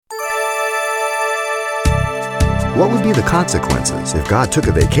What would be the consequences if God took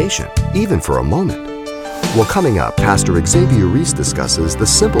a vacation, even for a moment? Well, coming up, Pastor Xavier Reese discusses the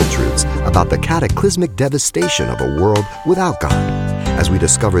simple truths about the cataclysmic devastation of a world without God, as we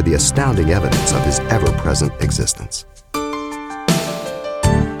discover the astounding evidence of His ever-present existence.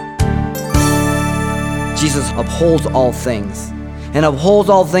 Jesus upholds all things, and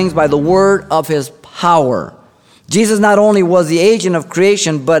upholds all things by the word of His power. Jesus not only was the agent of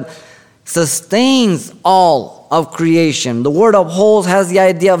creation, but sustains all of creation. The word upholds has the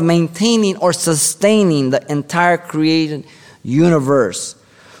idea of maintaining or sustaining the entire created universe.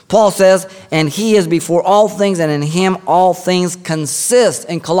 Paul says, and He is before all things, and in Him all things consist,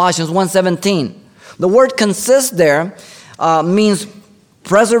 in Colossians 1:17. The word consist there means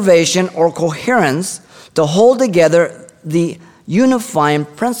preservation or coherence, to hold together the unifying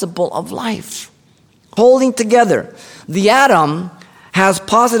principle of life. Holding together. The atom has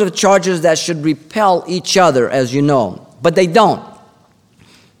positive charges that should repel each other, as you know, but they don't.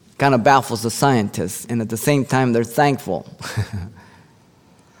 Kind of baffles the scientists, and at the same time they're thankful.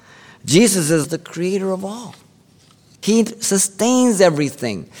 Jesus is the creator of all. He sustains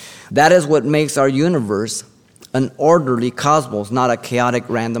everything. That is what makes our universe an orderly cosmos, not a chaotic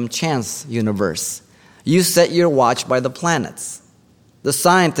random chance universe. You set your watch by the planets. The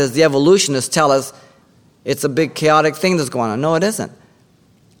scientists, the evolutionists tell us it's a big chaotic thing that's going on. No, it isn't.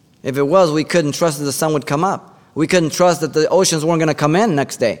 If it was, we couldn't trust that the sun would come up. We couldn't trust that the oceans weren't going to come in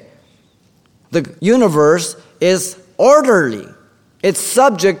next day. The universe is orderly. It's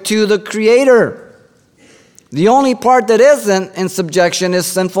subject to the Creator. The only part that isn't in subjection is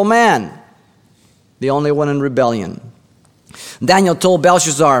sinful man, the only one in rebellion. Daniel told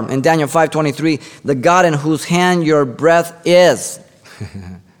Belshazzar in Daniel 5:23, the God in whose hand your breath is.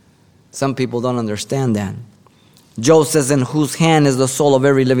 Some people don't understand that. Job says, in whose hand is the soul of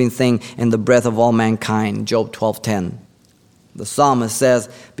every living thing and the breath of all mankind. Job 12:10. The psalmist says,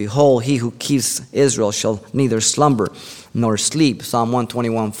 behold, he who keeps Israel shall neither slumber nor sleep. Psalm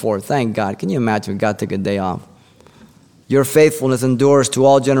 121:4. Thank God. Can you imagine if God took a day off? Your faithfulness endures to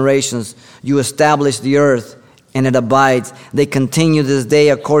all generations. You establish the earth, and it abides. They continue this day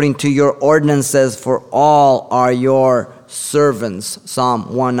according to your ordinances, for all are your servants.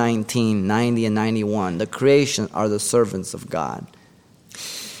 Psalm 119, 90 and 91. The creation are the servants of God.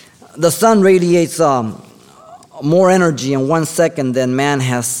 The sun radiates more energy in 1 second than man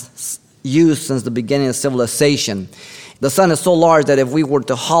has used since the beginning of civilization. The sun is so large that if we were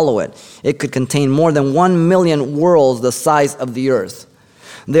to hollow it, it could contain more than 1 million worlds the size of the earth.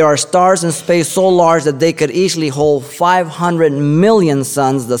 There are stars in space so large that they could easily hold 500 million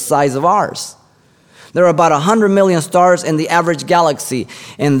suns the size of ours. There are about 100 million stars in the average galaxy,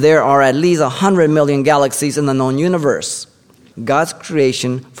 and there are at least 100 million galaxies in the known universe. God's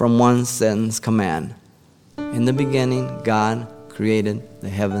creation from one sentence command. In the beginning, God created the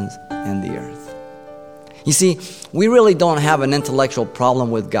heavens and the earth. You see, we really don't have an intellectual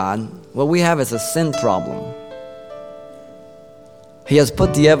problem with God. What we have is a sin problem. He has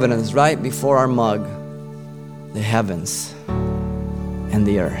put the evidence right before our mug, the heavens and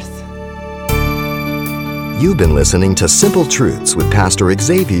the earth. You've been listening to Simple Truths with Pastor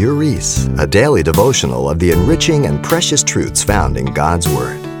Xavier Reese, a daily devotional of the enriching and precious truths found in God's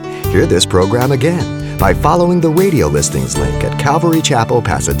Word. Hear this program again by following the radio listings link at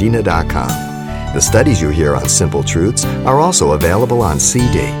CalvaryChapelPasadena.com. The studies you hear on Simple Truths are also available on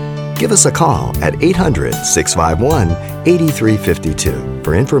CD. Give us a call at 800-651-8352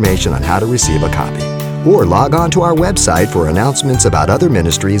 for information on how to receive a copy. Or log on to our website for announcements about other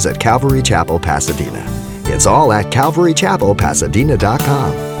ministries at Calvary Chapel, Pasadena. It's all at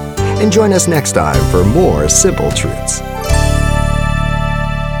CalvaryChapelPasadena.com. And join us next time for more Simple Truths.